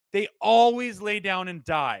They always lay down and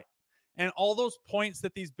die. And all those points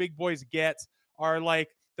that these big boys get are like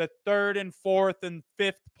the third and fourth and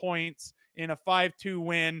fifth points in a 5-2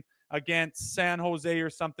 win against San Jose or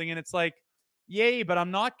something. And it's like, yay, but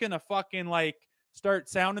I'm not going to fucking like start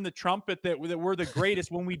sounding the trumpet that we're the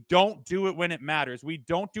greatest when we don't do it when it matters. We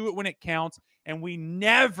don't do it when it counts, and we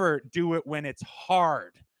never do it when it's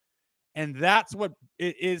hard. And that's what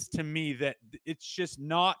it is to me, that it's just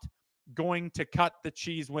not going to cut the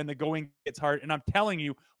cheese when the going gets hard. And I'm telling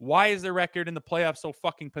you, why is the record in the playoffs so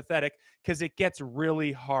fucking pathetic? Because it gets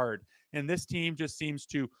really hard. And this team just seems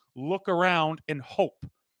to look around and hope.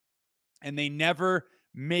 And they never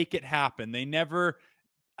make it happen. They never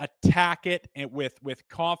attack it with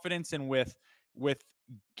confidence and with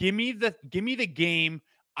give me the game.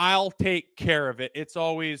 I'll take care of it. It's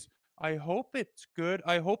always, I hope it's good.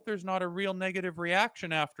 I hope there's not a real negative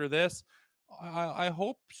reaction after this. I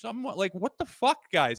hope somewhat, like, what the fuck, guys?